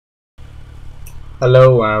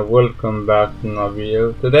Hello and welcome back to another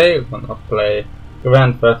video. Today we're gonna play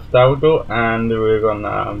Grand Theft Auto and we're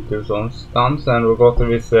gonna do some stunts, and we got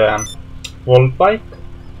this wall bike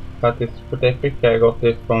that is pretty epic. I got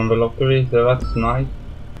it from the lottery, so that's nice.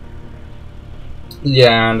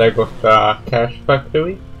 Yeah, and I got the cash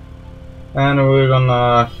factory and we're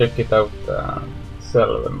gonna check it out and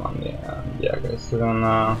sell the money. And yeah guys, we're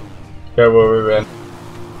gonna go over there.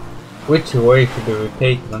 Which way should we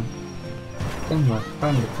take them? I think my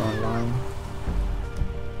friend is online.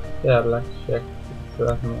 Yeah, let's check. So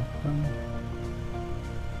that's my friend.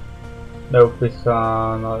 Nope, it's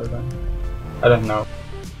another one. I don't know.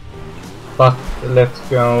 But let's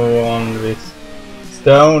go on this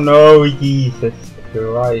stone. Oh Jesus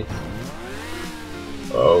Christ.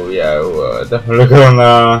 Oh yeah, we're definitely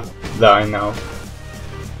gonna die now.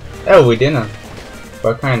 Oh, we didn't.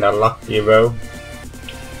 We're kinda lucky though.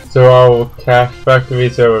 So our cash factory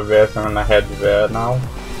is over there, so I'm gonna head there now.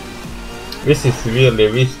 This is really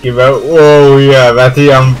risky, but oh yeah, that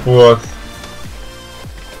jump was...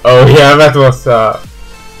 Oh yeah, that was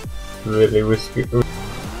really risky.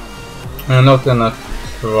 I'm not gonna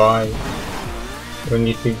try. We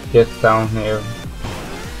need to get down here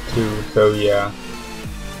too, so yeah.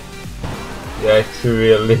 Yeah, it's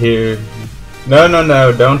really... No,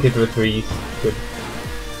 don't hit the trees. Good.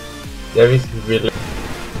 Yeah, this is really...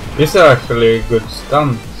 These are actually good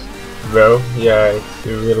stunts, bro. Yeah, it's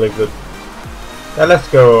really good. Yeah, let's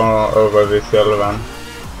go over this yellow one.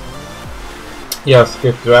 Yeah,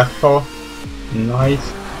 skip that part.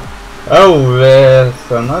 Nice. Oh,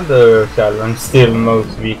 there's another challenge. Still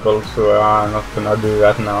most vehicles, so I'm not gonna do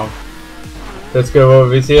that now. Let's go over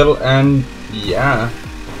this hill, and yeah,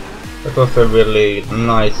 that was a really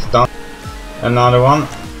nice stunt. Another one.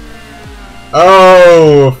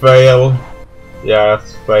 Oh, fail. Yeah,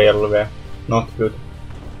 that's fail there. Not good.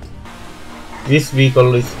 This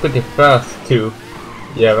vehicle is pretty fast too.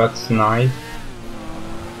 Yeah, that's nice.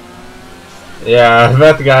 Yeah,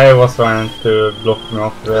 that guy was trying to block me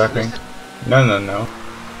off there, I think. No.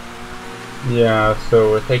 Yeah, so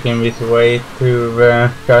we're taking this way to the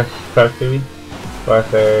cash factory. But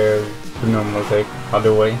the normal take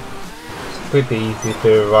other way. It's pretty easy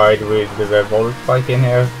to ride with the Volt bike in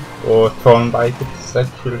here. Or Tron bike, it's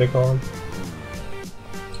actually called.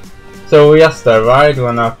 So just arrived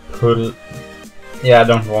when I pull... Yeah, I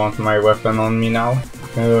don't want my weapon on me now.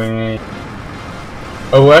 Oh,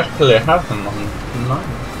 actually I have them on. Nice.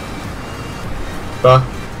 But,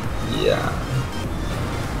 yeah.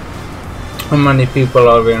 How many people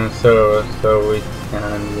are in the server so we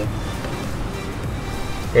can... Yeah.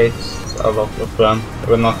 Okay, it's a lot of them.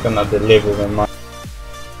 We're not gonna deliver them.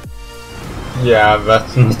 Yeah,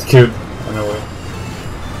 that's not good anyway.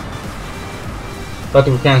 But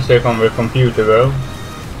we can check on the computer though.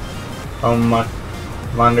 How much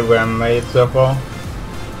money we have made so far?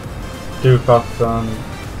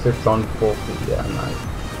 2,640, yeah, nice.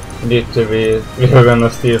 Need to be, we're gonna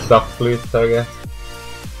steal stuff, please, I guess.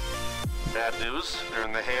 Bad news, they're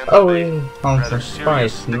in the hands of a rather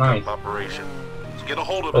serious nice operation. So get a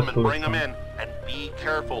hold of them and bring them in, and be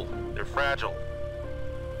careful, they're fragile.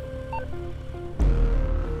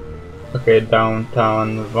 Okay,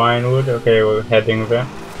 downtown Vinewood. Okay, we're heading there.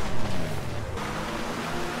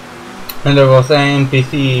 And there was an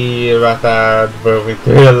NPC that I drove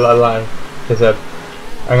into real life. He said,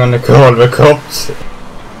 I'm gonna call the cops.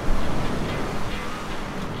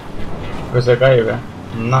 There's a guy there.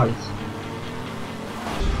 Nice.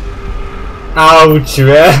 Ouch,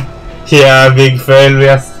 man. Yeah, big fail,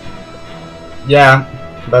 yes. Yeah,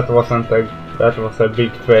 that was a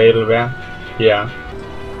big fail there. Yeah.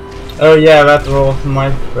 Oh yeah, that was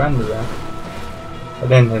my friend there. I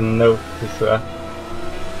didn't notice that.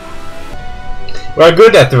 We're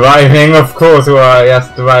good at driving, of course, we are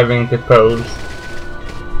just driving to poles.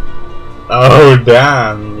 Oh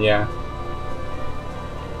damn, yeah.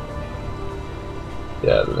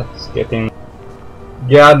 Yeah, let's get in.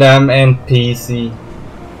 Goddamn NPC.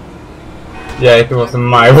 Yeah, it was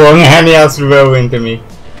my wrong and he just drove into me.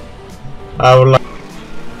 I would like...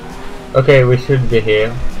 Okay, we should be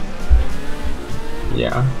here.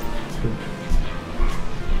 Yeah.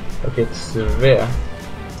 Okay, it's there.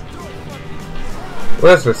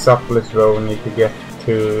 Where's the surplus row we need to get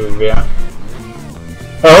to there?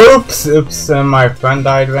 Oops, my friend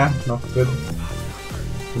died there. Not good.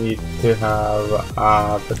 Need to have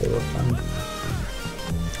but it was fun.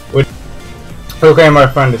 Okay, my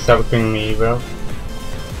friend is helping me, bro.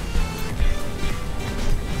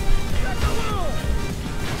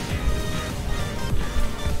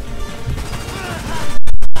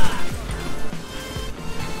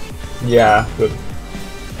 Yeah, good.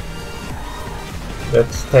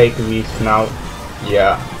 Let's take these now.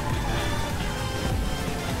 Yeah.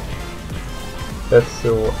 That's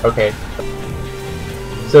okay.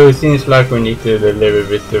 So it seems like we need to deliver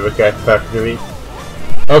this to the cat factory.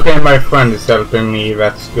 Okay, my friend is helping me,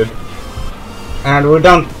 that's good. And we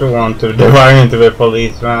don't want to drive into the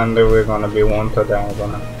police van, we're gonna be wanted and we're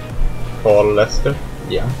gonna call Lester.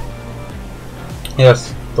 Yeah.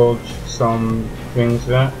 Yes, dodge some things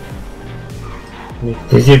there. Need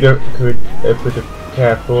to be pretty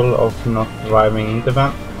careful of not driving into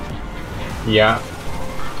them. Yeah.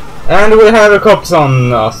 And we have the cops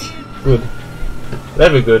on us. Good.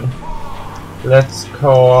 Very good. Let's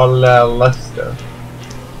call Lester.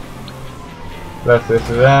 Lester's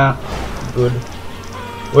there. Good.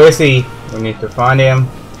 Where is he? We need to find him.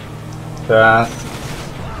 Fast.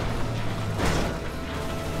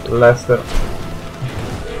 Lester.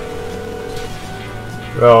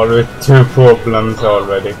 Well, with 2 problems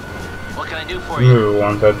already. What can I do for you? We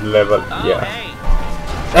wanted level, Oh, yeah. hey.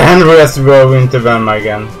 And let's go into them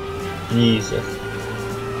again. Jesus.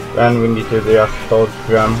 Then we need to just dodge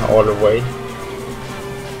them all the way.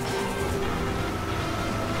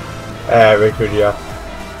 We could just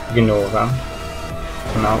ignore them.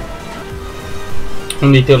 For now. We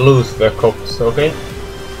need to lose the cops, okay?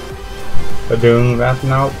 We're doing that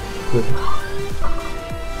now. Good.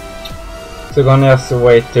 So gonna just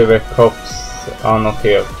wait till the cops are not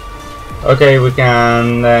here. Okay, we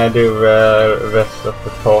can do the rest of the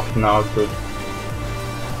part now. Good.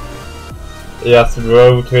 Just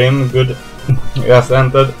drove to him. Good. Just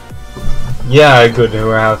entered. Yeah, good. We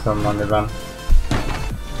have some money then.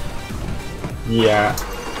 Yeah.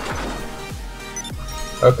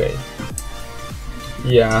 Okay.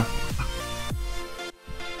 Yeah.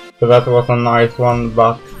 So that was a nice one,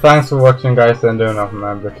 but thanks for watching guys, and do not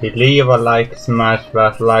remember to leave a like, smash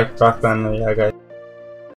that like button, yeah guys.